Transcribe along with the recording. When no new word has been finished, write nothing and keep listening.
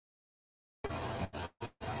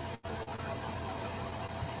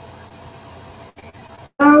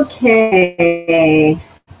Okay,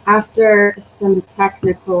 after some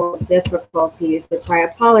technical difficulties, which I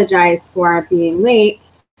apologize for being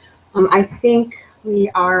late, I think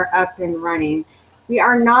we are up and running. We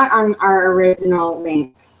are not on our original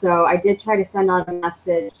link, so I did try to send out a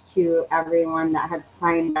message to everyone that had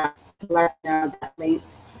signed up to let them know that link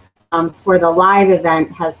for the live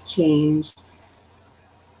event has changed.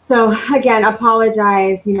 So again,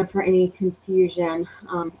 apologize, for any confusion.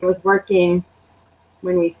 It was working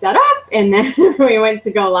when we set up, and then when we went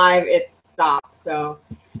to go live, it stopped. So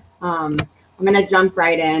I'm going to jump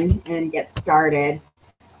right in and get started.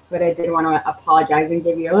 But I did want to apologize and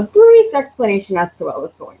give you a brief explanation as to what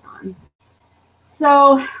was going on.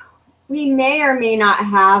 So we may or may not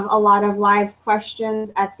have a lot of live questions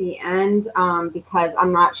at the end because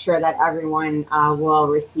I'm not sure that everyone will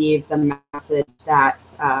receive the message that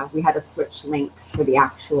we had to switch links for the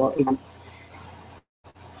actual event.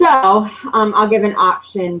 So I'll give an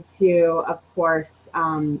option to, of course,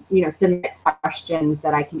 submit questions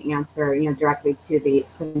that I can answer, directly to the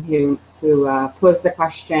person who posed the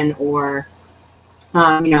question, or,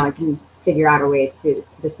 I can figure out a way to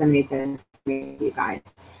disseminate the information to you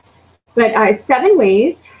guys. But 7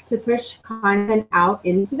 ways to push content out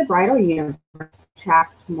into the bridal universe,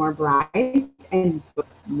 attract more brides, and book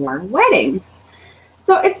more weddings.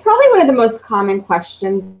 So it's probably one of the most common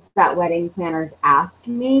questions that wedding planners ask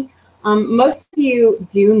me. Most of you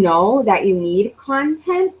do know that you need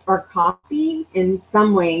content or copy in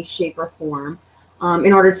some way, shape, or form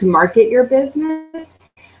in order to market your business.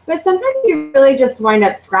 But sometimes you really just wind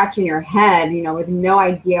up scratching your head, with no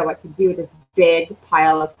idea what to do with this big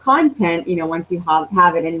pile of content, once you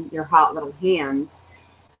have it in your hot little hands.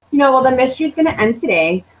 Well, the mystery is going to end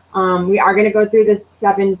today. We are going to go through the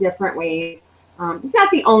 7 different ways. It's not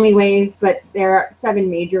the only ways, but there are 7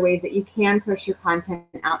 major ways that you can push your content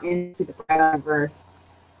out into the bridal universe.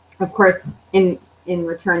 Of course, in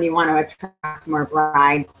return, you want to attract more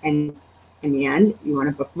brides, and in the end, you want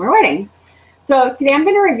to book more weddings. So today I'm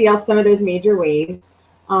going to reveal some of those major ways.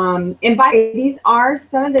 And by these are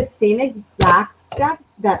some of the same exact steps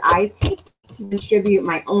that I take to distribute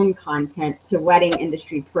my own content to wedding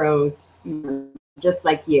industry pros, just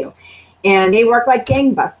like you. And they work like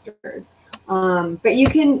gangbusters. But you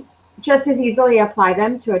can just as easily apply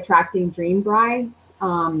them to attracting dream brides.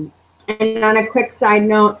 And on a quick side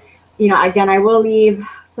note, again, I will leave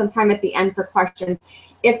some time at the end for questions.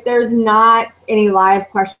 If there's not any live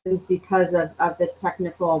questions because of the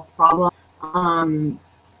technical problem,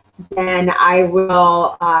 then I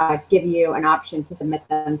will give you an option to submit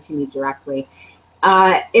them to me directly.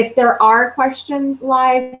 If there are questions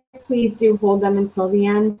live, please do hold them until the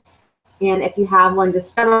end. And if you have one,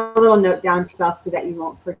 just jot a little note down to yourself so that you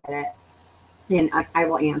won't forget it, and I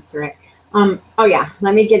will answer it. Oh yeah,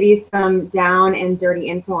 let me give you some down and dirty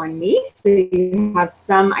info on me so you have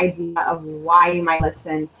some idea of why you might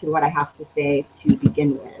listen to what I have to say to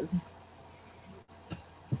begin with.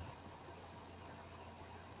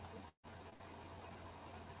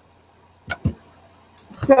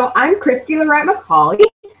 So I'm Christy Lorette McCauley.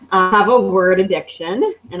 I have a word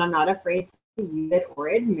addiction, and I'm not afraid to use it or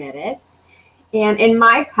admit it. And in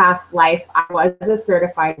my past life, I was a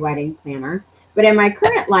certified wedding planner. But in my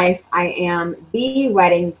current life, I am the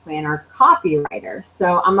wedding planner copywriter.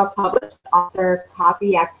 So I'm a published author,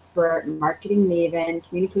 copy expert, marketing maven,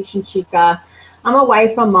 communication chica. I'm a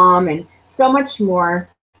wife, a mom, and so much more.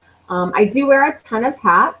 I do wear a ton of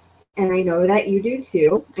hats, and I know that you do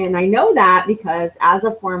too. And I know that because as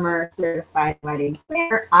a former certified wedding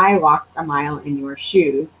planner, I walked a mile in your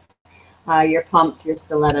shoes. Your pumps, your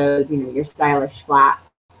stilettos, your stylish flats.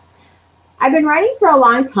 I've been writing for a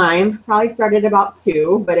long time, probably started about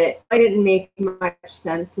 2, but it didn't make much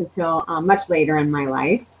sense until much later in my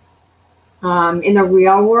life. In the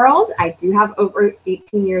real world, I do have over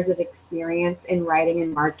 18 years of experience in writing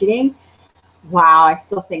and marketing. Wow, I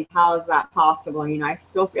still think, how is that possible? I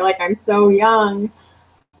still feel like I'm so young.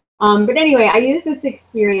 But anyway, I use this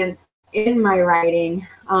experience in my writing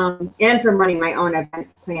and from running my own event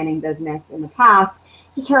planning business in the past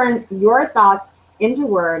to turn your thoughts into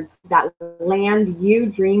words that land you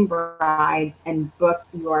dream brides and book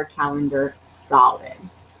your calendar solid.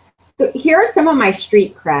 So here are some of my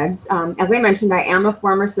street creds. As I mentioned, I am a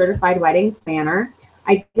former certified wedding planner.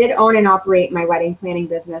 I did own and operate my wedding planning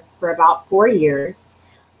business for about 4 years.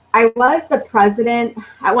 I was the president,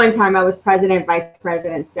 at one time I was president, vice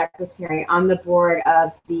president, secretary on the board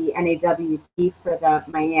of the NAWP for the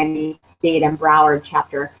Miami-Dade and Broward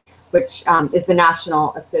chapter, which is the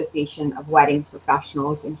National Association of Wedding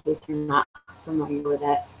Professionals, in case you're not familiar with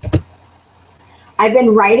it. I've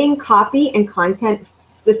been writing copy and content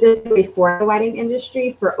specifically for the wedding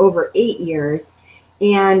industry for over 8 years.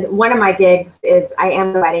 And one of my gigs is I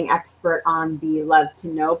am the wedding expert on the Love to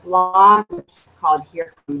Know blog, which is called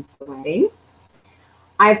Here Comes the Wedding.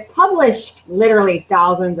 I've published literally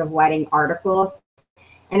thousands of wedding articles,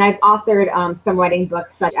 and I've authored some wedding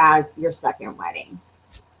books such as Your Second Wedding.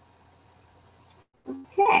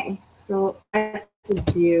 Okay, so let's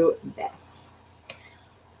do this.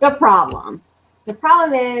 The problem. The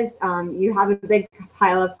problem is you have a big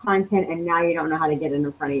pile of content and now you don't know how to get it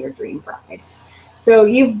in front of your dream brides. So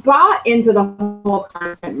you've bought into the whole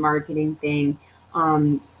content marketing thing.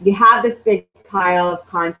 You have this big pile of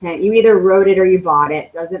content. You either wrote it or you bought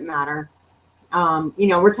it, doesn't matter. You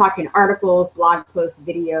know, we're talking articles, blog posts,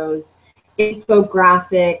 videos,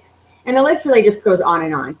 infographics, and the list really just goes on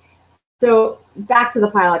and on. So back to the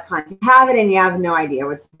pile of content. You have it and you have no idea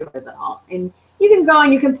what to do with it all. And you can go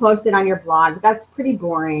and you can post it on your blog, but that's pretty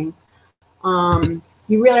boring.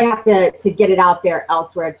 You really have to get it out there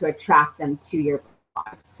elsewhere to attract them to your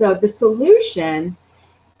blog. So the solution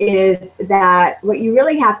is that what you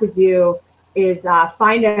really have to do is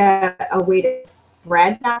find a way to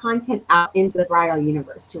spread that content out into the bridal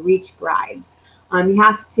universe to reach brides. You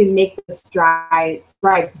have to make those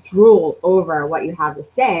brides drool over what you have to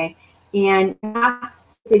say, and you have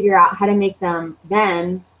to figure out how to make them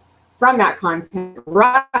then, from that content,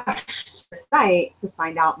 rush to the site to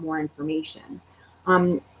find out more information.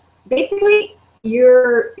 Basically,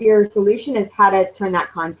 your solution is how to turn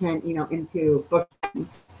that content, you know, into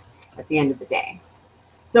bookends at the end of the day.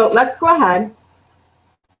 So let's go ahead,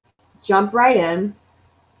 jump right in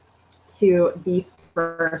to the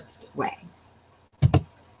first way.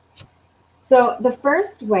 So the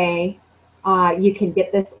first way you can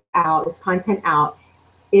get this content out,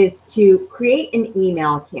 is to create an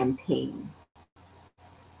email campaign.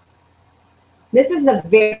 This is the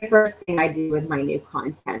very first thing I do with my new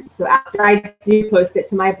content. So after I do post it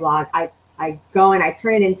to my blog, I go and I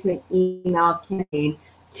turn it into an email campaign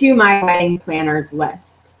to my wedding planners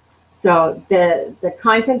list. So the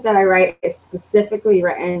content that I write is specifically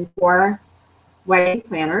written for wedding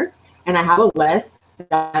planners, and I have a list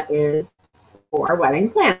that is for wedding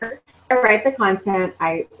planners. I write the content,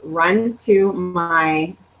 I run to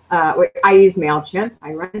my, I use MailChimp,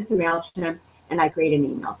 I run into MailChimp, and I create an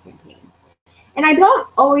email campaign. And I don't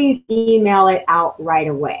always email it out right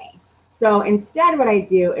away. So instead what I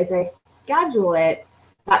do is I schedule that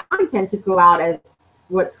content to go out as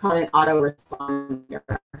what's called an autoresponder.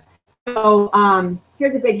 So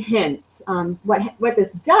here's a big hint. What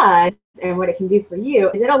this does and what it can do for you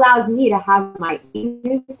is it allows me to have my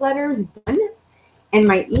e-newsletters done and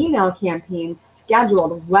my email campaigns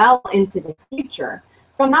scheduled well into the future.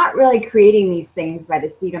 So I'm not really creating these things by the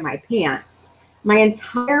seat of my pants. My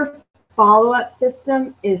entire follow-up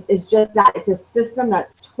system is just that. It's a system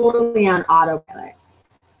that's totally on autopilot.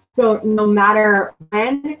 So no matter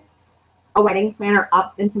when a wedding planner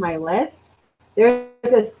ups into my list, there's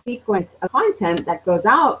a sequence of content that goes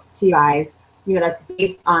out to you guys, you know, that's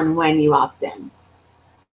based on when you opt in.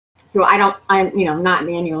 So I'm not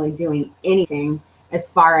manually doing anything as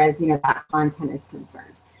far as, you know, that content is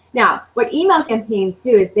concerned. Now, what email campaigns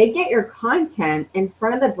do is they get your content in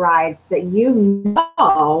front of the brides that you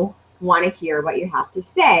know want to hear what you have to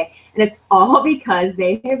say. And it's all because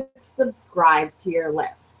they have subscribed to your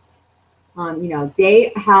list. You know,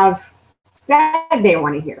 they have said they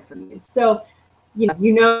want to hear from you. So,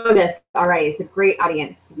 you know this already. It's a great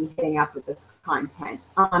audience to be hitting up with this content.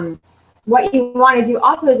 What you want to do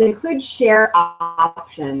also is include share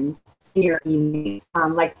options in your emails,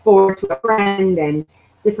 like forward to a friend and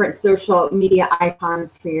different social media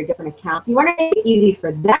icons for your different accounts. You want to make it easy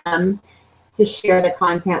for them to share the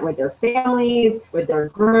content with their families, with their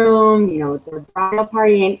groom, you know, with their bridal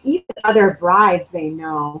party, and even other brides they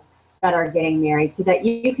know that are getting married, so that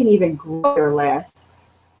you can even grow your list.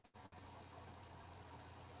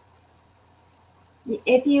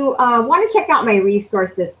 If you want to check out my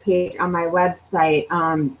resources page on my website,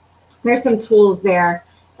 there's some tools there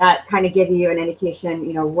that kind of give you an indication,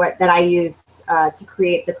 you know, that I use to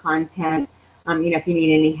create the content. You know, if you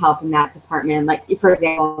need any help in that department, like for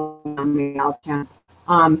example, MailChimp.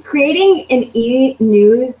 Creating an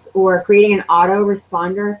e-news or creating an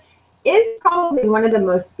autoresponder is probably one of the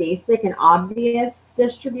most basic and obvious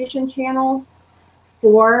distribution channels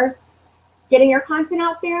for getting your content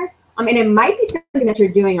out there. And it might be something that you're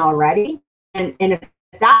doing already. And if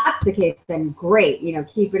that's the case, then great, you know,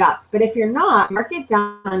 keep it up. But if you're not, mark it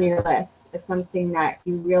down on your list as something that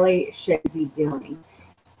you really should be doing.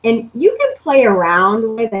 And you can play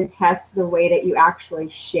around with and test the way that you actually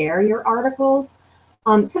share your articles.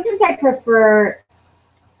 Sometimes I prefer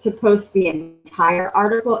to post the entire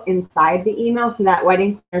article inside the email so that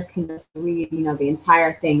wedding planners can just read, the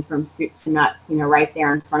entire thing from soup to nuts, right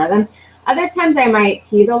there in front of them. Other times I might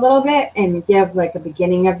tease a little bit and give like a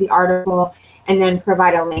beginning of the article and then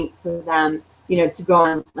provide a link for them, to go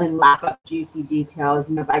and lap up juicy details,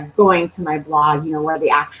 by going to my blog, where the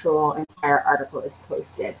actual entire article is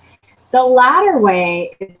posted. The latter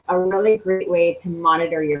way is a really great way to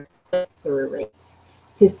monitor your click-through rates,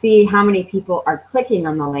 to see how many people are clicking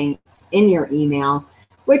on the links in your email,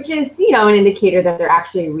 which is, an indicator that they're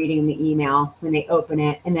actually reading the email when they open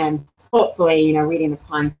it, and then hopefully, reading the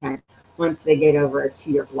content once they get over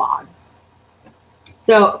to your blog.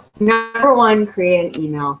 So number one, create an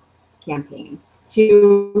email campaign.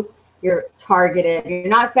 2, you're targeted. You're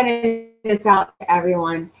not sending this out to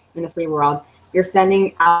everyone in the free world. You're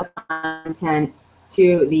sending out content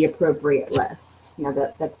to the appropriate list,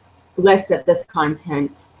 the list that this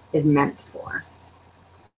content is meant for.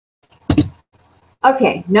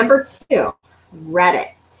 Okay, number 2,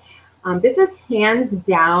 Reddit. This is hands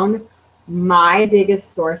down my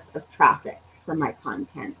biggest source of traffic for my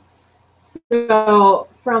content. So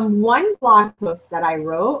from one blog post that I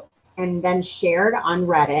wrote and then shared on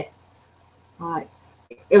Reddit,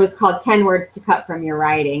 it was called 10 Words to Cut from Your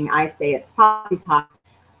Writing. I say it's poppycock.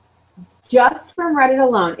 Just from Reddit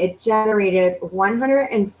alone, it generated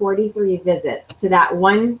 143 visits to that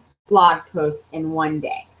one blog post in one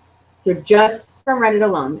day. So just from Reddit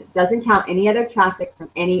alone, it doesn't count any other traffic from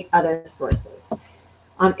any other sources.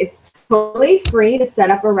 It's totally free to set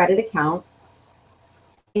up a Reddit account.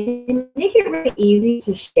 You make it really easy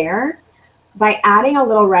to share by adding a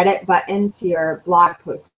little Reddit button to your blog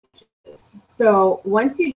post pages. So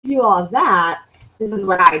once you do all of that, this is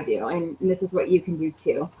what I do, and this is what you can do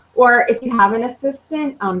too. Or if you have an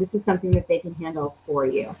assistant, this is something that they can handle for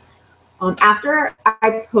you. After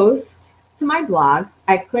I post to my blog,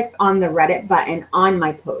 I click on the Reddit button on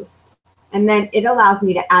my post, and then it allows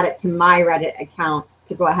me to add it to my Reddit account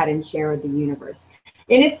to go ahead and share with the universe.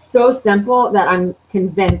 And it's so simple that I'm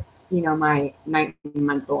convinced, my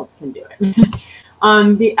 19-month-old can do it.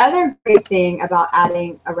 The other great thing about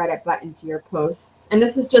adding a Reddit button to your posts, and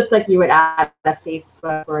this is just like you would add a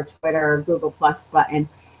Facebook or a Twitter or Google Plus button,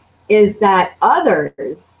 is that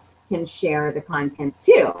others can share the content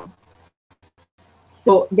too.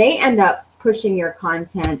 So they end up pushing your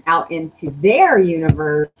content out into their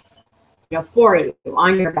universe, for you,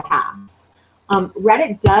 on your behalf.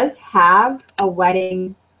 Reddit does have a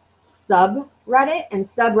wedding subreddit, and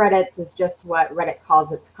subreddits is just what Reddit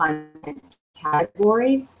calls its content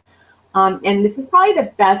categories. And this is probably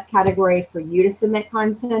the best category for you to submit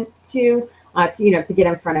content to get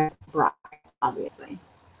in front of brides, obviously.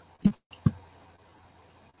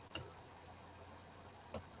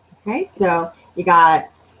 Okay, so you got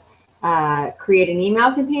create an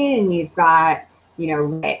email campaign, and you've got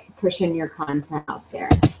pushing your content out there.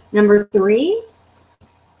 Number 3,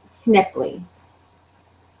 Snipply.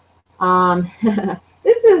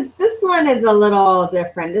 This one is a little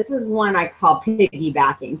different. This is one I call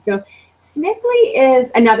piggybacking. So Snipply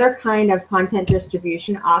is another kind of content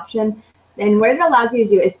distribution option, and what it allows you to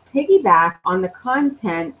do is piggyback on the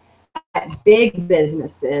content that big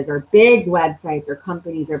businesses or big websites or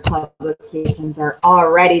companies or publications are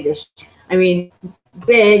already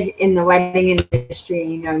big in the wedding industry.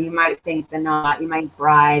 You might think The Knot, you might think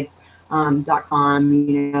brides.com,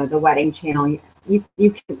 the wedding channel. You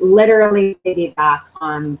can literally piggyback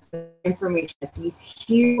on the information that these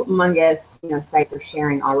humongous sites are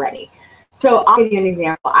sharing already. So I'll give you an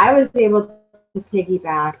example. I was able to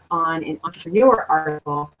piggyback on an entrepreneur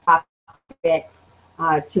article topic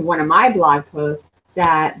to one of my blog posts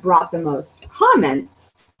that brought the most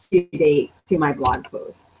comments to date to my blog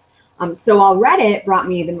posts. So while Reddit brought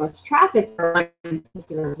me the most traffic for one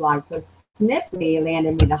particular blog post, Snipply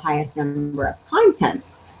landed me the highest number of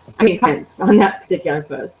comments on that particular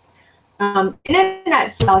post. In a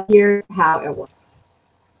nutshell, here's how it works.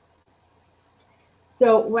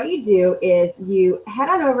 So what you do is you head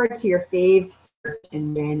on over to your fave search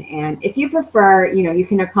engine, and if you prefer, you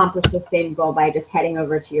can accomplish the same goal by just heading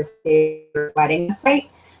over to your favorite wedding site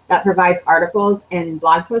that provides articles and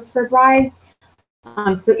blog posts for brides.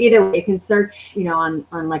 So either way, you can search, on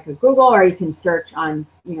like a Google, or you can search on,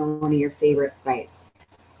 one of your favorite sites.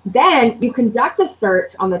 Then you conduct a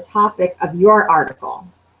search on the topic of your article.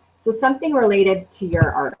 So something related to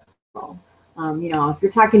your article. If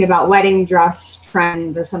you're talking about wedding dress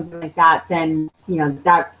trends or something like that, then,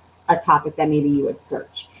 that's a topic that maybe you would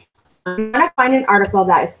search. You want to find an article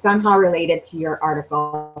that is somehow related to your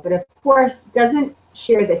article, but of course doesn't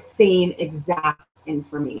share the same exact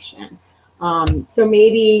information. So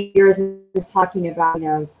maybe yours is talking about, you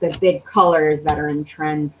know, the big colors that are in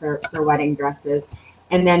trend for wedding dresses.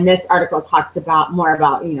 And then this article talks about more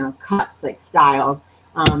about, you know, cuts, like style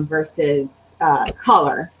versus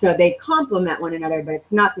color. So they complement one another, but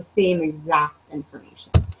it's not the same exact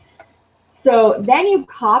information. So then you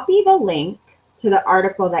copy the link to the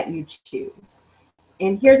article that you choose.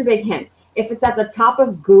 And here's a big hint. If it's at the top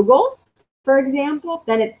of Google, for example,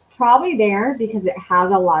 then it's probably there because it has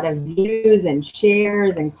a lot of views and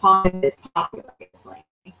shares and comments. It's popular.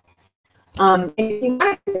 If you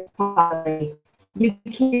want to popular, you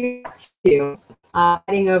can do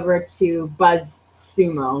heading over to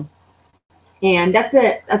BuzzSumo, and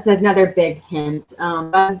that's another big hint.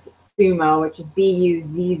 BuzzSumo, which is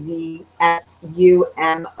BuzzSumo.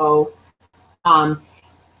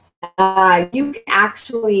 You can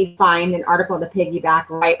actually find an article to piggyback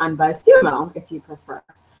right on BuzzSumo if you prefer.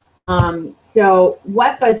 So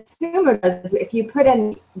what BuzzSumo does is if you put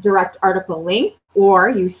in direct article link or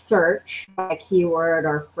you search by keyword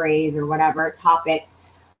or phrase or whatever topic,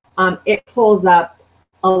 it pulls up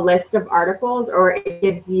a list of articles, or it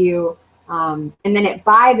gives you, and then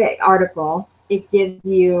by the article, it gives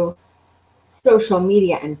you social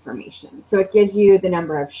media information. So it gives you the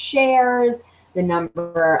number of shares, the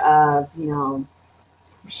number of, you know,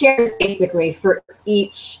 shares basically for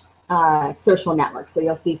each social network. So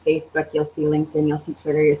you'll see Facebook, you'll see LinkedIn, you'll see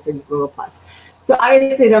Twitter, you'll see Google+. So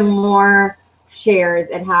obviously the more shares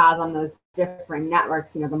it has on those different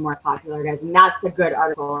networks, you know, the more popular it is. And that's a good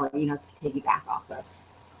article, you know, to piggyback off of.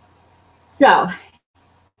 So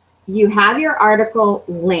you have your article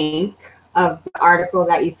link of the article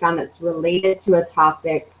that you found that's related to a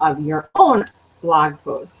topic of your own blog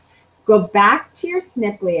post. Go back to your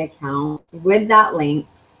Sniply account with that link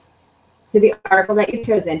to the article that you've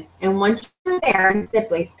chosen. And once you're there in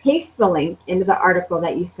Sniply, paste the link into the article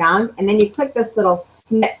that you found, and then you click this little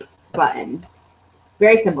snip button.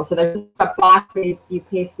 Very simple. So there's a box where you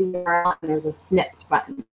paste the URL, and there's a snip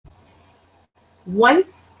button.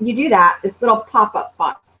 Once you do that, this little pop-up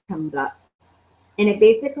box comes up, and it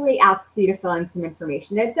basically asks you to fill in some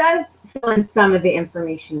information. It does fill in some of the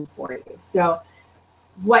information for you. So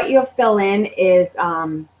what you'll fill in is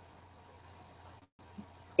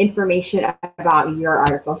information about your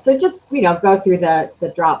article. So just, you know, go through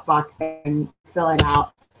the drop box and fill it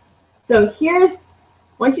out. So here's,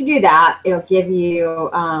 once you do that, it'll give you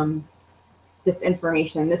this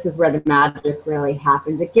information. This is where the magic really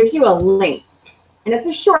happens. It gives you a link, and it's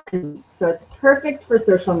a short link, so it's perfect for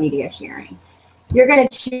social media sharing. You're going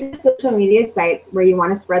to choose social media sites where you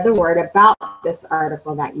want to spread the word about this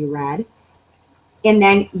article that you read, and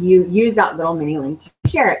then you use that little mini link to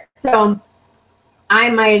share it. So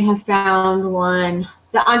I might have found one.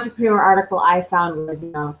 The entrepreneur article I found was,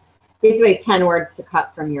 you know, basically 10 words to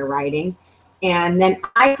cut from your writing. And then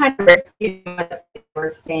I kind of refuted what they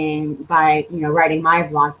were saying by, you know, writing my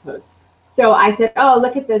blog post. So I said, oh,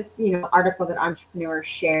 look at this, you know, article that Entrepreneur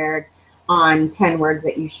shared on 10 words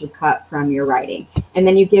that you should cut from your writing. And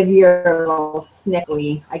then you give your little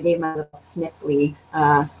Sniply, I gave my little Sniply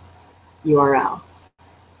URL.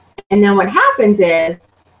 And then what happens is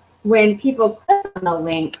when people click on the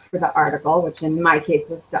link for the article, which in my case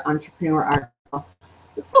was the Entrepreneur article,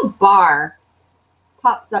 this little bar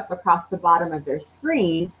pops up across the bottom of their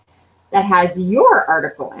screen that has your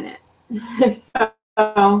article in it.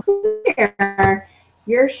 So here,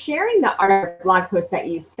 you're sharing the article blog post that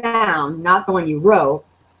you found, not the one you wrote,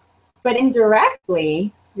 but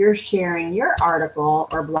indirectly, you're sharing your article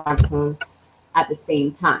or blog post at the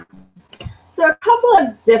same time. So a couple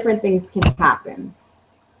of different things can happen.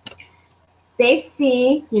 They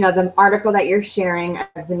see, you know, the article that you're sharing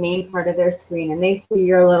as the main part of their screen, and they see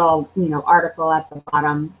your little, you know, article at the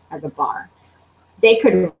bottom as a bar. They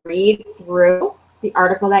could read through the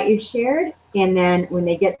article that you shared, and then when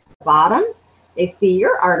they get to the bottom, they see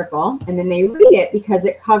your article, and then they read it because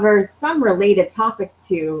it covers some related topic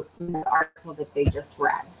to the article that they just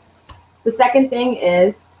read. The second thing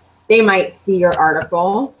is they might see your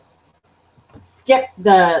article, skip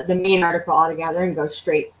the main article altogether, and go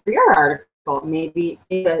straight for your article. Maybe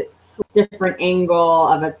a different angle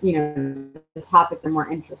of a, you know, the topic they're more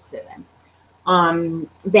interested in.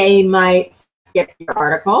 They might skip your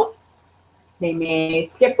article. They may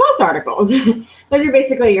skip both articles. Those are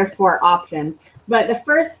basically your 4 options. But the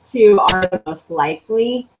first 2 are the most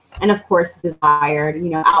likely, and of course desired, you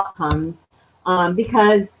know, outcomes.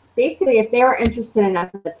 Because basically, if they were interested in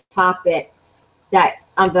the topic that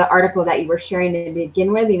of the article that you were sharing to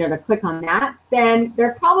begin with, you know, to click on that, then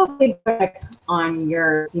they're probably click on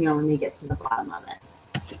yours, you know, when they get to the bottom of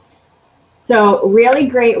it. So really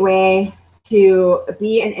great way to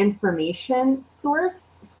be an information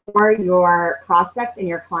source for your prospects and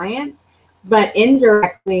your clients, but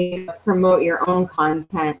indirectly promote your own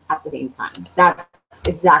content at the same time. That's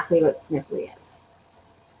exactly what Snipply is.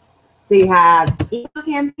 So you have email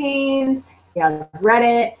campaign, you have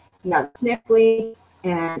Reddit, you have Snipply,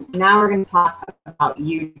 and now we're going to talk about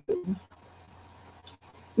YouTube.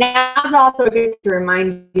 Now, it's also good to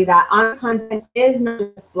remind you that on content is not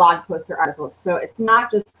just blog posts or articles. So it's not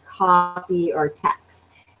just copy or text.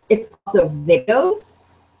 It's also videos,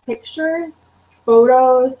 pictures,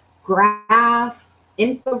 photos, graphs,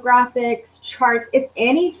 infographics, charts. It's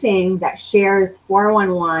anything that shares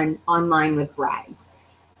 411 online with brides.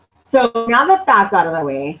 So now that that's out of the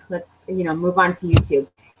way, let's move on to YouTube.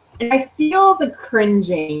 And I feel the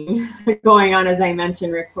cringing going on as I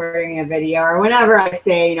mentioned recording a video, or whenever I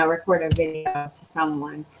say, record a video to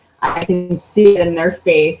someone, I can see it in their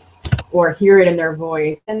face or hear it in their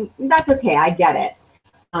voice. And that's okay, I get it.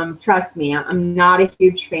 Trust me, I'm not a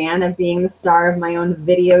huge fan of being the star of my own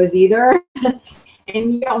videos either.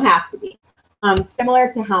 And you don't have to be.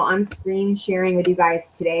 Similar to how I'm screen sharing with you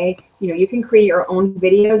guys today, you can create your own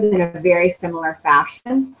videos in a very similar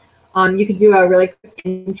fashion. You could do a really quick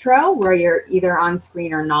intro where you're either on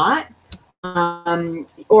screen or not,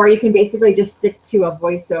 or you can basically just stick to a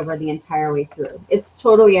voiceover the entire way through. It's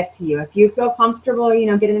totally up to you. If you feel comfortable,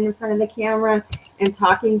 getting in front of the camera and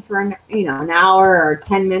talking for an hour or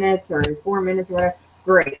 10 minutes or 4 minutes or whatever,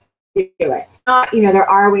 great, do it. There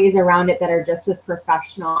are ways around it that are just as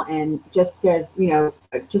professional and just as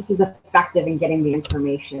effective in getting the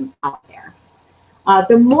information out there.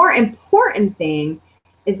 The more important thing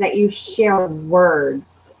is that you share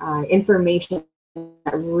words, information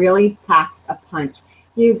that really packs a punch.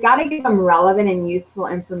 You've got to give them relevant and useful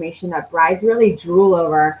information that brides really drool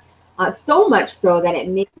over, so much so that it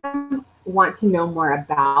makes them want to know more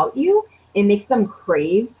about you. It makes them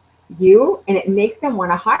crave you, and it makes them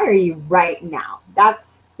want to hire you right now.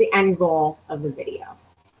 That's the end goal of the video,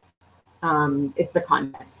 is the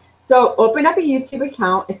content. So open up a YouTube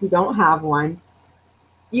account if you don't have one.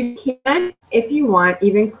 You can, if you want,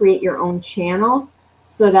 even create your own channel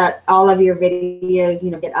so that all of your videos,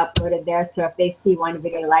 get uploaded there. So if they see one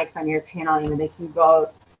video like on your channel, they can go,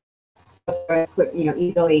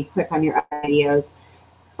 easily click on your videos.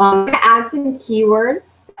 I'm going to add some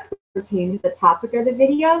keywords that pertain to the topic of the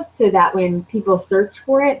video so that when people search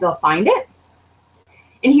for it, they'll find it.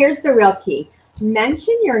 And here's the real key.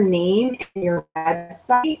 Mention your name and your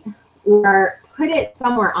website, or put it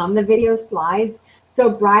somewhere on the video slides so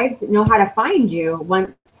brides know how to find you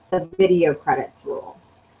once the video credits roll.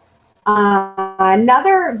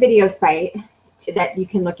 Another video site that you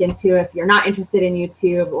can look into if you're not interested in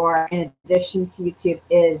YouTube, or in addition to YouTube,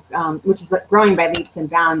 is which is growing by leaps and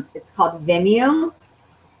bounds. It's called Vimeo.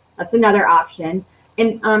 That's another option.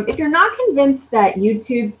 And if you're not convinced that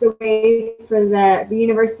YouTube's the way for the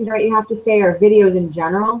university, right, you have to say, or videos in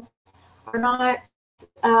general are not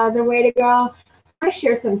the way to go, I'm going to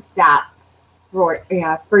share some stats for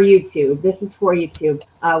YouTube. This is for YouTube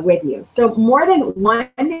with you. So more than 1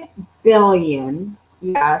 billion,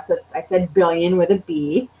 yes, I said billion with a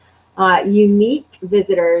B, unique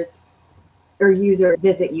visitors or users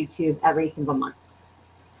visit YouTube every single month.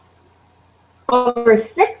 Over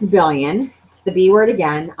 6 billion, it's the B word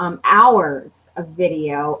again, hours of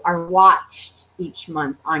video are watched each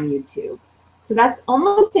month on YouTube. So that's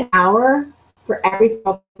almost an hour for every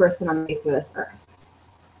single person on the face of this earth.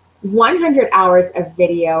 100 hours of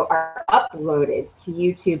video are uploaded to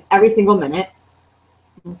YouTube every single minute.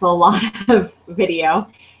 It's a lot of video.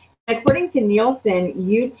 According to Nielsen,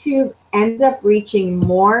 YouTube ends up reaching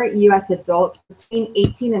more US adults between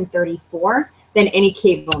 18 and 34 than any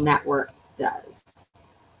cable network does.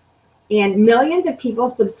 And millions of people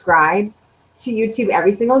subscribe to YouTube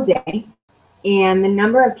every single day. And the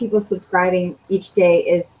number of people subscribing each day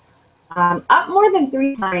is up more than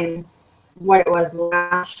 3 times what it was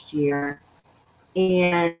last year.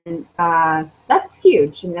 And that's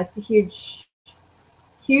huge. And that's a huge.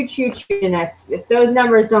 And if those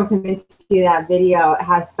numbers don't convince you that video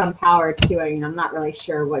has some power to it, I'm not really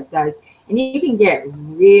sure what does. And you can get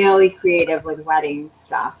really creative with wedding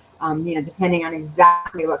stuff, depending on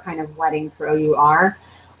exactly what kind of wedding pro you are.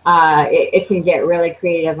 It can get really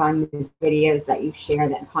creative on the videos that you share,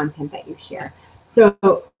 that content that you share. So,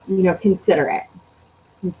 consider it.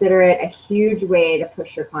 Consider it a huge way to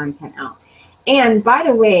push your content out. And by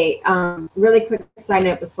the way, really quick side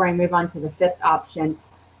note before I move on to the 5th option,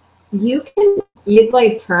 you can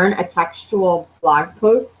easily turn a textual blog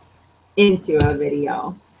post into a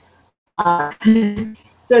video.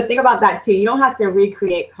 So think about that too. You don't have to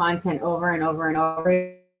recreate content over and over and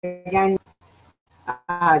over again.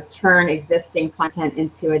 turn existing content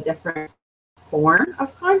into a different form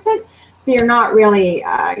of content. So you're not really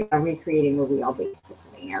recreating the wheel,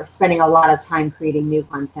 basically, or spending a lot of time creating new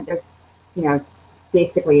content. There's,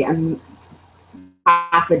 basically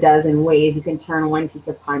half a dozen ways you can turn one piece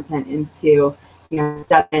of content into,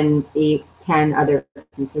 7, 8, 10 other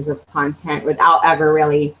pieces of content without ever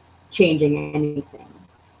really changing anything.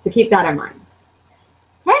 So keep that in mind.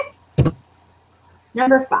 Okay.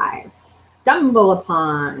 Number 5,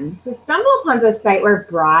 StumbleUpon. So StumbleUpon is a site where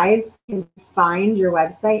brides can find your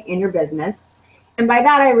website and your business. And by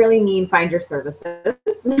that, I really mean find your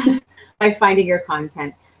services by finding your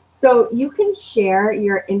content. So you can share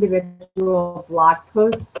your individual blog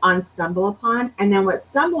posts on StumbleUpon. And then what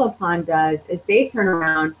StumbleUpon does is they turn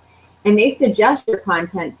around and they suggest your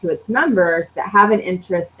content to its members that have an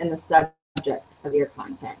interest in the subject of your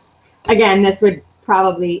content. Again, this would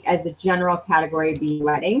probably, as a general category, be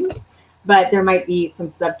weddings, but there might be some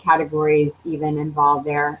subcategories even involved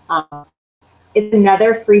there. It's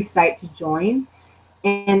another free site to join.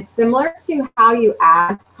 And similar to how you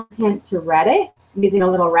add content to Reddit, using a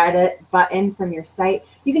little Reddit button from your site,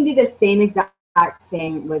 you can do the same exact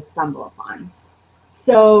thing with StumbleUpon.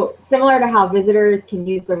 So similar to how visitors can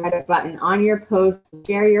use the Reddit button on your post to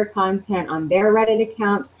share your content on their Reddit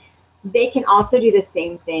accounts, they can also do the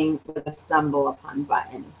same thing with a StumbleUpon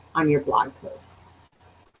button on your blog posts.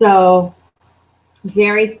 So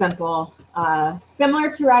very simple,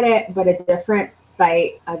 similar to Reddit, but a different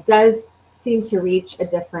site. Does seem to reach a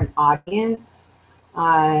different audience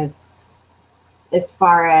as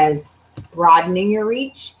far as broadening your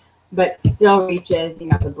reach, but still reaches,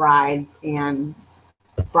 the brides and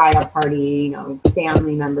bridal party,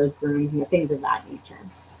 family members, grooms, things of that nature.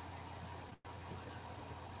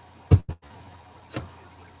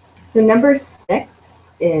 So number 6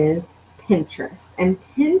 is Pinterest, and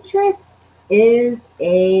Pinterest is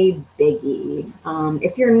a biggie.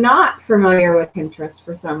 If you're not familiar with Pinterest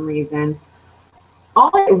for some reason,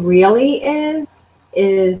 all it really is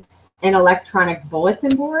an electronic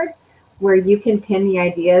bulletin board where you can pin the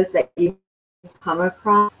ideas that you come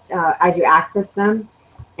across as you access them,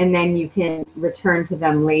 and then you can return to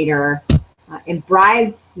them later. And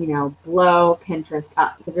brides, blow Pinterest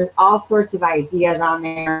up because there's all sorts of ideas on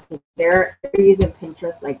there. So they're using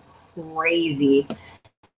Pinterest like crazy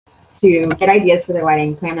to get ideas for their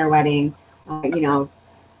wedding, plan their wedding,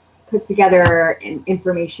 put together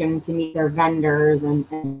information to meet their vendors,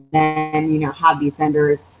 and then, have these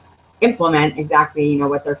vendors implement exactly,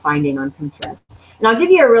 what they're finding on Pinterest. And I'll give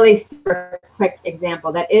you a really super quick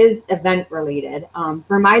example that is event related.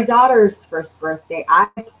 For my daughter's first birthday, I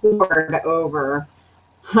poured over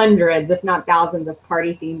hundreds, if not thousands, of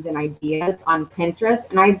party themes and ideas on Pinterest.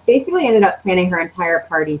 And I basically ended up planning her entire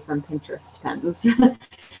party from Pinterest pins.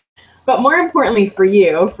 But more importantly for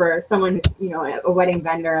you, for someone who's, a wedding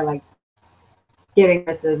vendor, like giving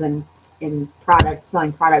services and products,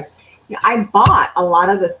 selling products, I bought a lot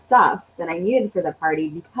of the stuff that I needed for the party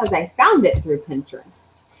because I found it through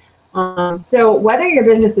Pinterest. So whether your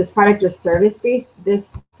business is product or service based,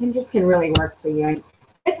 this Pinterest can really work for you. And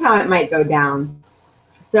here's how it might go down.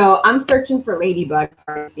 So I'm searching for ladybug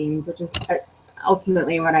party themes, which is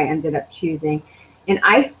ultimately what I ended up choosing. And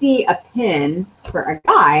I see a pin for a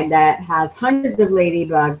guide that has hundreds of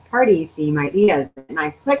ladybug party theme ideas. And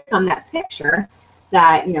I click on that picture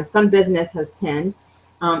that, some business has pinned.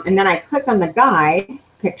 And then I click on the guide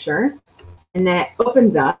picture, and then it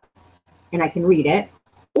opens up and I can read it.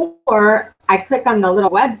 Or I click on the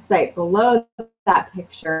little website below that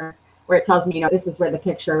picture where it tells me, this is where the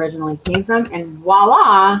picture originally came from. And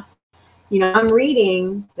voila, I'm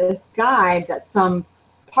reading this guide that some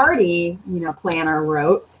party, planner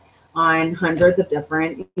wrote on hundreds of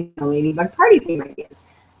different, ladybug party theme ideas.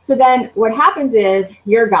 So then what happens is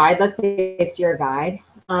your guide, let's say it's your guide,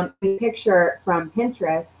 the picture from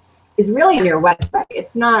Pinterest is really on your website.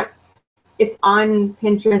 It's on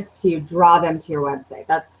Pinterest to draw them to your website.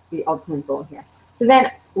 That's the ultimate goal here. So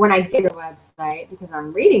then when I get your website, because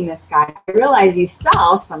I'm reading this guide, I realize you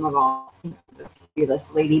sell some of all this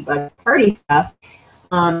ladybug party stuff.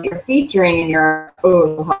 You're featuring in your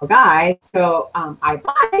guide. So I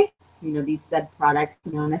buy, these said products,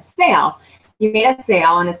 on a sale. You made a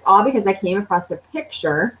sale, and it's all because I came across a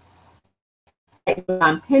picture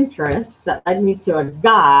on Pinterest that led me to a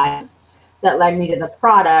guide that led me to the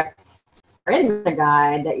products in the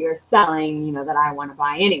guide that you're selling, that I want to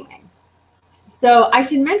buy anyway. So I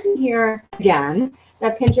should mention here again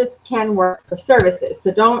that Pinterest can work for services.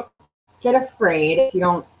 So don't get afraid if you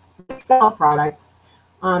don't sell products.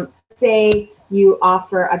 Say you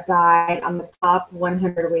offer a guide on the top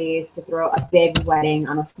 100 ways to throw a big wedding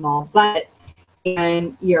on a small budget.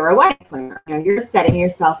 and you're a wedding planner. You know, you're setting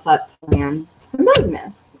yourself up to plan some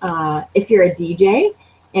business. If you're a DJ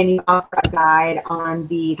and you offer a guide on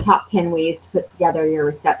the top 10 ways to put together your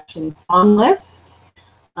reception song list,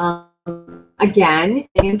 again,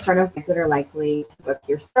 in front of clients that are likely to book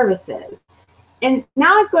your services. And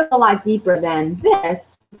now it goes a lot deeper than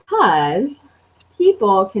this, because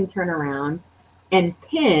people can turn around and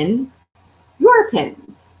pin your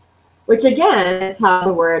pins, which again is how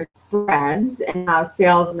the word spreads and how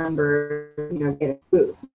sales numbers, get a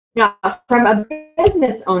boost. Now, from a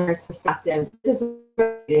business owner's perspective, this is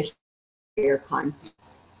where you share your content.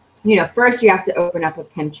 First you have to open up a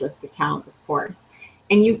Pinterest account, of course,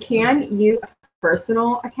 and you can use a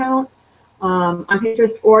personal account on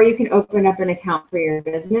Pinterest, or you can open up an account for your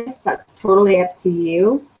business. That's totally up to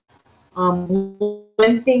you.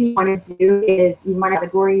 One thing you want to do is you want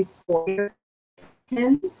categories for your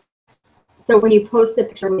pins. So when you post a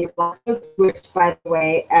picture with your blog post, which by the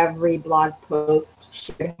way, every blog post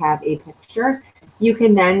should have a picture, you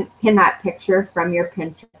can then pin that picture from your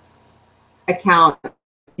Pinterest account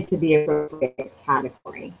into the appropriate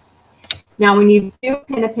category. Now, when you do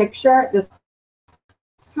pin a picture, this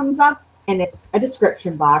comes up and it's a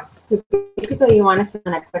description box. So basically you want to fill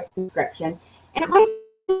in a quick description, and it might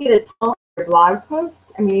be the tone of your blog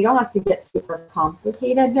post. I mean, you don't have to get super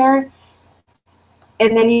complicated there.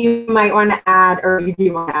 And then you might want to add, or you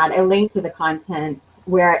do want to add, a link to the content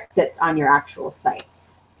where it sits on your actual site.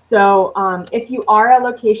 So if you are a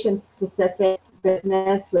location-specific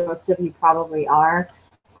business, which most of you probably are,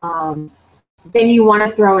 then you want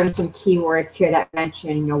to throw in some keywords here that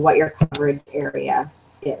mention, what your coverage area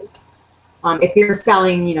is. If you're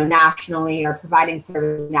selling, nationally or providing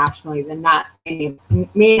service nationally, then that may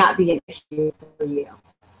not be an issue for you.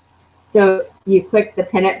 So you click the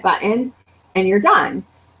pin it button and you're done.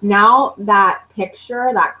 Now that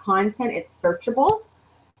picture, that content, it's searchable,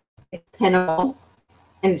 it's pinnable,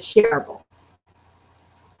 and it's shareable,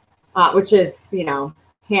 which is,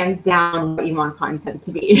 hands down what you want content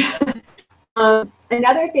to be.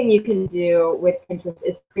 Another thing you can do with Pinterest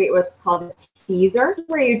is create what's called a teaser,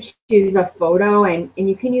 where you choose a photo, and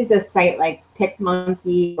you can use a site like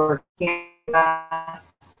PicMonkey or Canva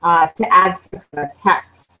to add some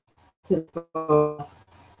text to the photo.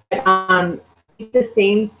 It's the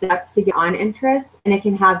same steps to get on interest, and it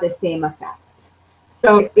can have the same effect.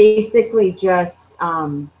 So it's basically just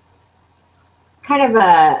kind of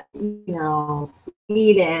a,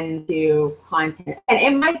 lead into content, and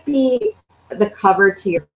it might be the cover to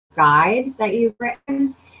your guide that you've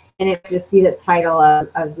written, and it would just be the title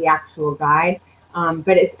of the actual guide.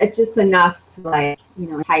 But it's just enough to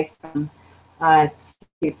entice them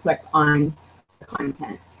to click on the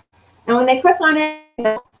content. And when they click on it,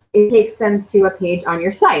 it takes them to a page on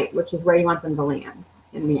your site, which is where you want them to land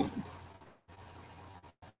in the end.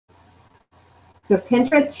 So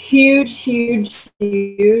Pinterest, huge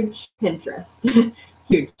Pinterest.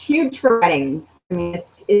 Huge for weddings. I mean,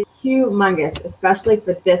 it's humongous, especially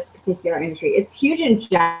for this particular industry. It's huge in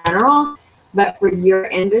general, but for your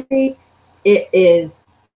industry, it is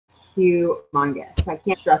humongous. I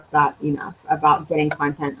can't stress that enough about getting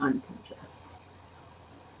content on Pinterest.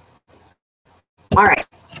 All right,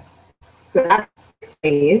 so that's 6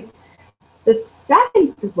 ways. The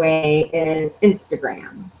 7th way is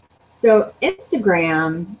Instagram. So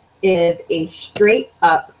Instagram is a straight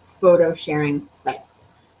up photo sharing site.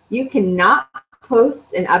 You cannot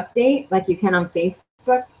post an update like you can on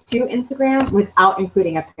Facebook to Instagram without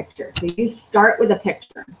including a picture. So you start with a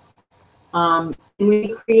picture. And when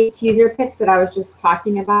you create teaser pics that I was just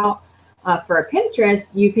talking about for a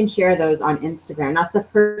Pinterest, you can share those on Instagram. That's the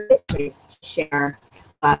perfect place to share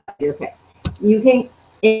your pic. You can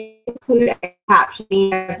include a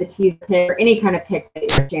caption of the teaser pic or any kind of pic that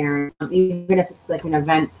you're sharing, even if it's like an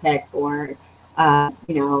event pic or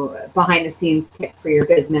behind the scenes pic for your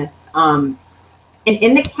business. And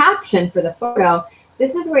in the caption for the photo,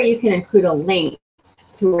 this is where you can include a link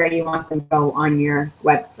to where you want them to go on your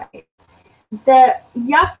website. The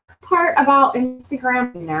yuck part about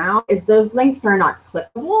Instagram now is those links are not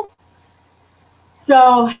clickable.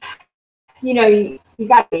 So, you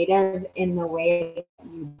got creative in the way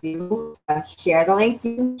you do share the links.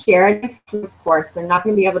 You can share it, of course. They're not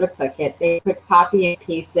going to be able to click it. They could copy and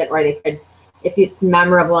paste it, or they could, if it's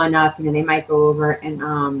memorable enough, they might go over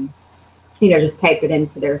and just type it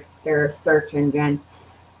into their search engine.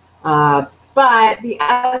 But the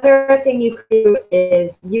other thing you could do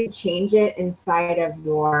is you change it inside of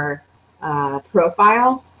your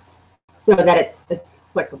profile so that it's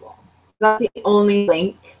clickable. That's the only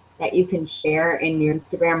link that you can share in your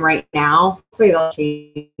Instagram right now. Hopefully they'll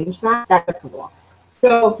change that. That's clickable.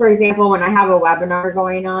 So for example, when I have a webinar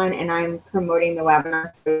going on and I'm promoting the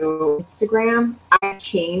webinar through Instagram, I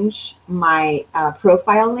change my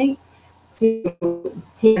profile link to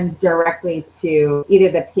take them directly to either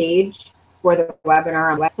the page for the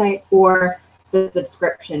webinar on the website or the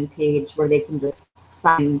subscription page where they can just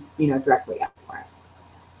sign, directly up for it.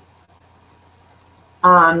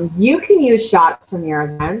 You can use shots from your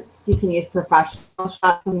events. You can use professional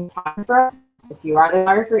shots from the photographer. If you are the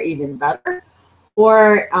photographer, even better.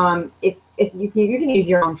 Or if you can use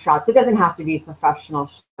your own shots. It doesn't have to be professional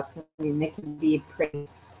shots. I mean, they can be pretty,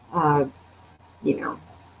 amateurish.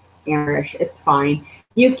 It's fine.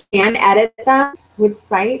 You can edit them with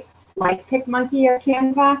sites like PicMonkey or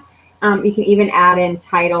Canva. You can even add in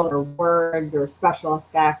titles or words or special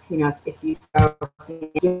effects. If you start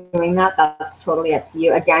doing that, that's totally up to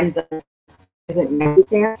you. Again, isn't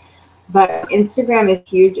necessary. But Instagram is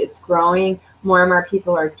huge. It's growing. More and more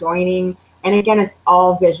people are joining. And again, it's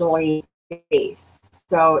all visually based.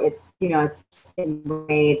 So it's, it's just a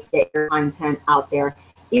way to get your content out there.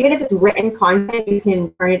 Even if it's written content, you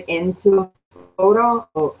can turn it into a photo,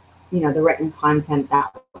 the written content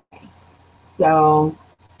that way. So,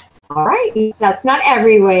 all right, that's not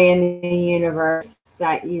every way in the universe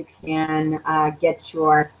that you can get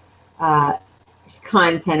your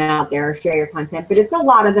content out there or share your content, but it's a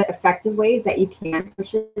lot of the effective ways that you can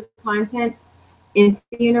push your content into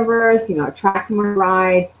the universe, attract more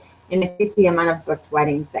brides, and increase the amount of booked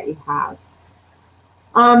weddings that you have.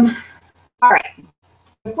 All right.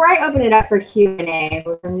 Before I open it up for Q&A,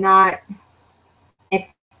 we're not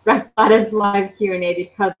expect a lot of live Q&A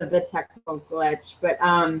because of the technical glitch, but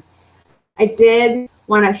I did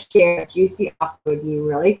want to share a juicy offer with you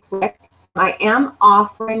really quick. I am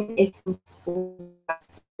offering a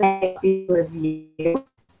complete review,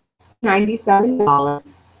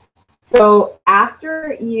 $97. So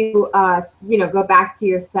after you, go back to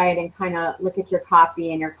your site and kind of look at your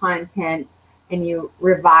copy and your content, and you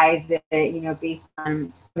revise it, based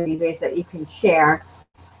on some of these ways that you can share,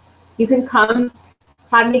 you can have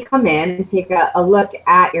me come in and take a look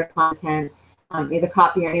at your content, the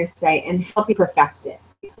copy on your site, and help you perfect it,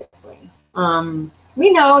 basically. We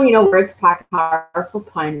know, words pack a powerful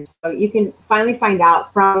punch, so you can finally find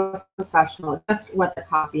out from a professional just what the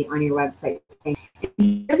copy on your website is saying.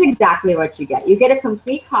 Here's exactly what you get. You get a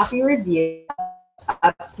complete copy review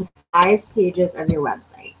up to 5 pages of your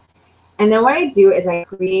website. And then what I do is I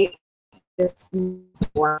create this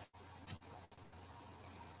report,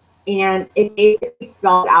 and it basically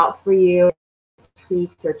spells out for you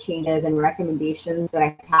tweaks or changes and recommendations that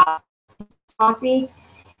I have to copy.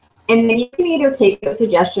 And then you can either take those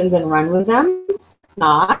suggestions and run with them. If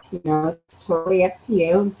not, it's totally up to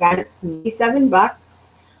you. Again, it's $97.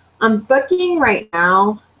 I'm booking right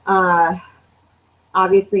now,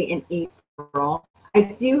 obviously in April. I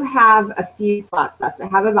do have a few slots left. I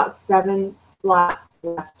have about 7 slots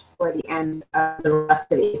left for the end of the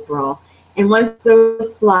rest of April. And once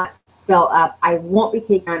those slots fill up, I won't be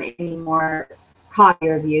taking on any more copy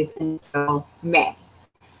reviews until May.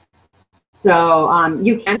 So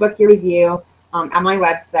you can book your review on my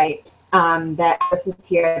website. The address is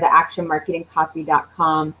here,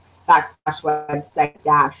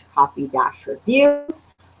 theactionmarketingcopy.com/website-copy-review.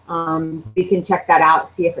 So you can check that out,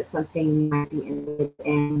 see if it's something you might be interested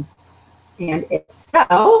in. And if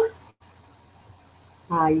so,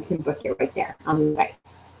 you can book it right there on the site.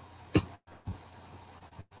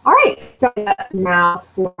 All right, so now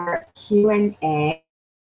for Q&A.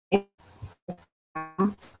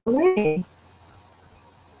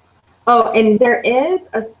 Oh, and there is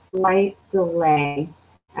a slight delay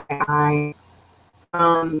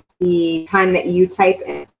from the time that you type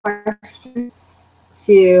in a question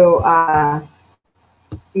to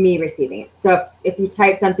me receiving it. So if you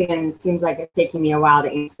type something and it seems like it's taking me a while to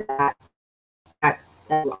answer that's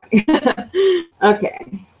why.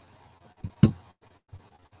 Okay.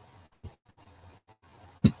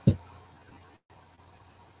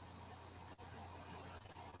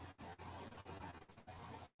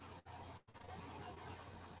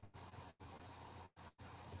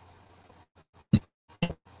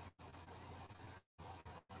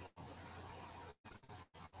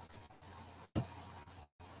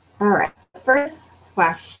 All right, the first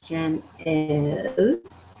question is,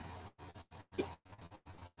 do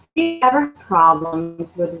you ever have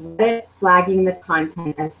problems with Reddit flagging the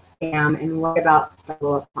content as spam, and what about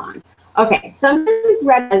StumbleUpon? Okay, sometimes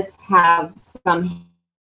Reddit have some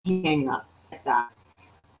hang-ups like that.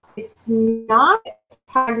 It's not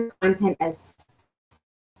tagged content as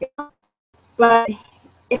spam, but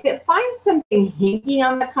if it finds something hinky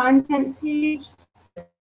on the content page,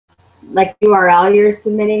 like URL you're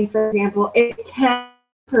submitting, for example, it can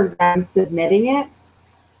prevent submitting it.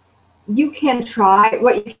 You can try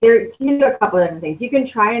you can do a couple of different things. You can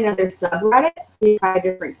try another subreddit, so you try a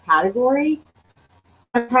different category.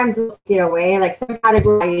 Sometimes we'll get away, like some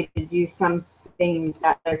category you to do some things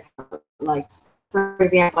that are like, for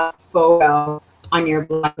example, a photo on your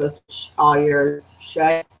blog post, which all yours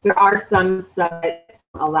should. There are some subreddits that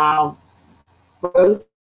allow photos.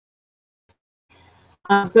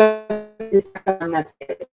 So that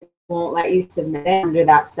it won't let you submit it under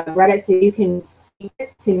that subreddit, so you can keep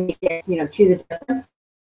it to make it, choose a different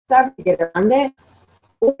sub to get around it,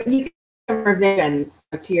 or you can have revisions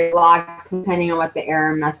to your blog depending on what the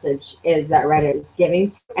error message is that Reddit is giving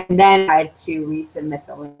to, and then try to resubmit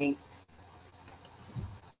the link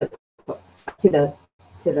to the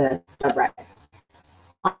subreddit.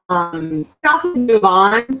 You can also move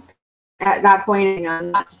on at that point,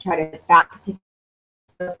 not to try to get back to.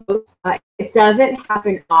 It doesn't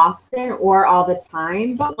happen often or all the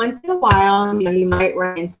time, but once in a while, you might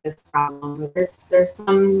run into this problem. There's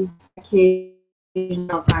some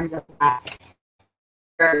occasional times that I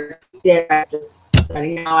just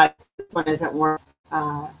said, this one isn't worth,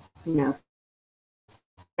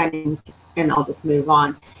 spending, and I'll just move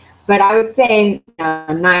on. But I would say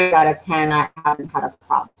 9 out of 10, I haven't had a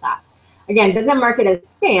problem with that. Again, it doesn't mark it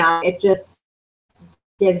as spam. It just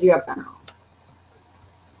gives you a general.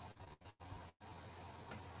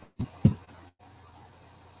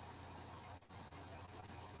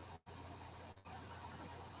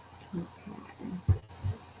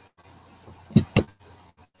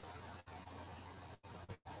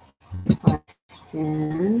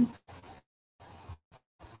 Question.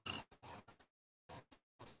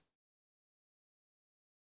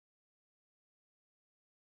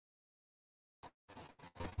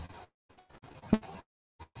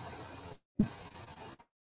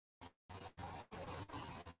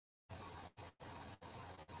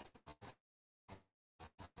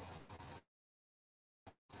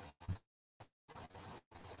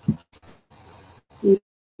 See,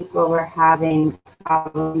 people were having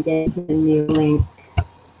problem getting to the new link.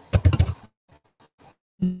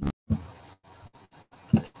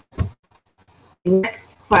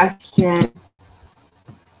 Next question.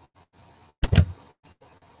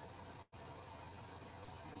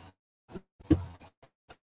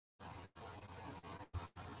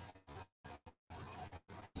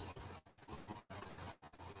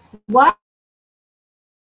 What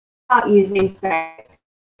about using sites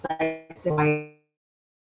like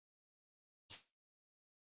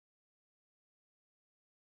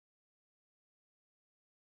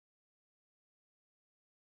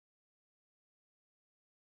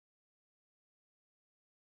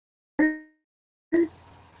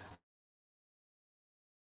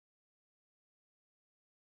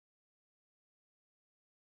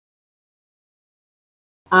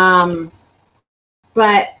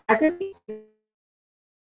but that's okay.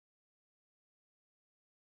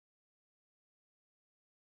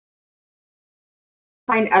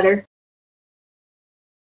 Find others.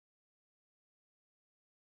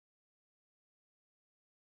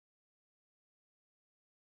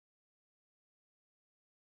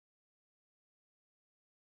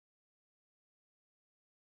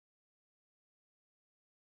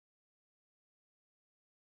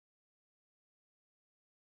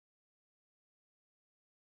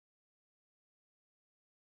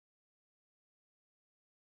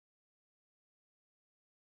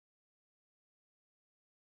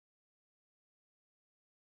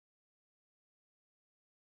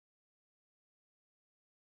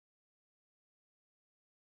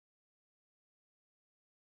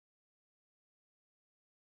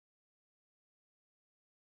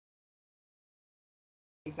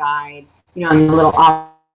 Guide, on the little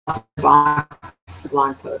box, the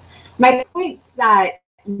blog post. My point is that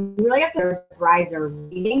you really have to brides are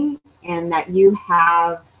reading, and that you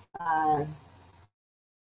have, and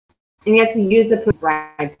you have to use the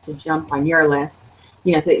brides to jump on your list,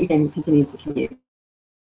 so that you can continue to communicate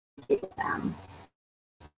with them.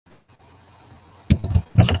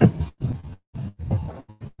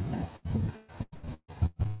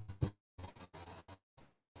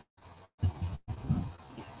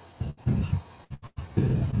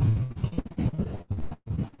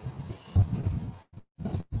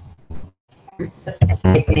 Just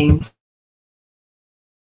typing.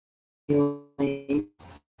 So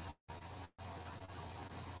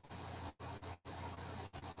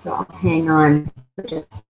I'll hang on for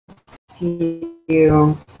just a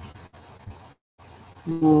few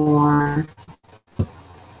more.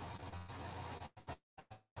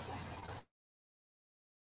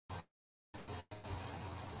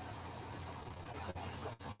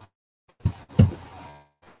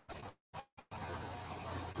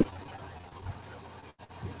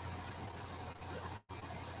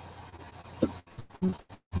 Let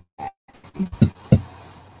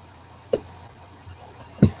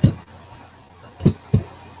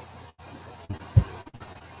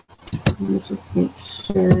me just make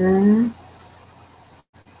sure.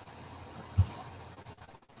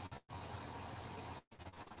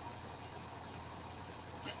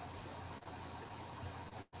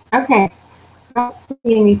 Okay, I don't see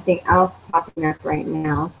anything else popping up right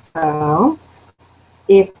now. So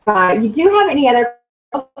if you do have any other,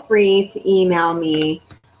 feel free to email me.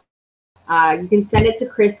 You can send it to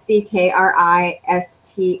Kristie, Kristie,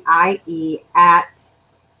 at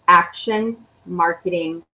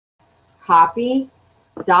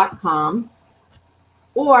actionmarketingcopy.com,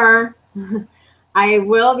 or I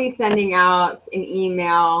will be sending out an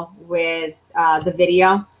email with the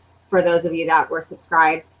video for those of you that were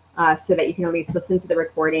subscribed, so that you can at least listen to the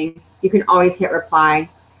recording. You can always hit reply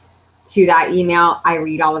to that email. I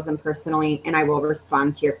read all of them personally, and I will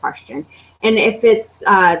respond to your question. And if it's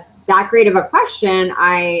that great of a question,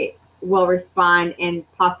 I will respond and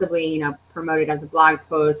possibly, you know, promote it as a blog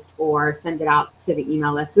post or send it out to the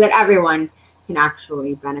email list so that everyone can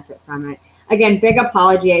actually benefit from it. Again, big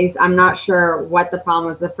apologies. I'm not sure what the problem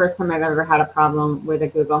was. The first time I've ever had a problem with a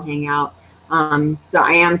Google Hangout. So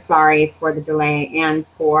I am sorry for the delay and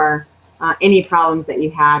for any problems that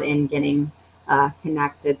you had in getting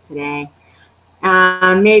connected today.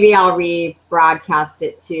 Maybe I'll rebroadcast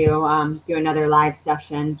it to do another live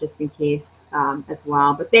session just in case as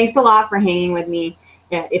well. But thanks a lot for hanging with me,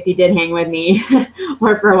 if you did hang with me,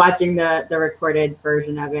 or for watching the recorded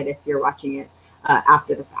version of it if you're watching it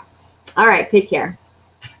after the fact. All right, take care.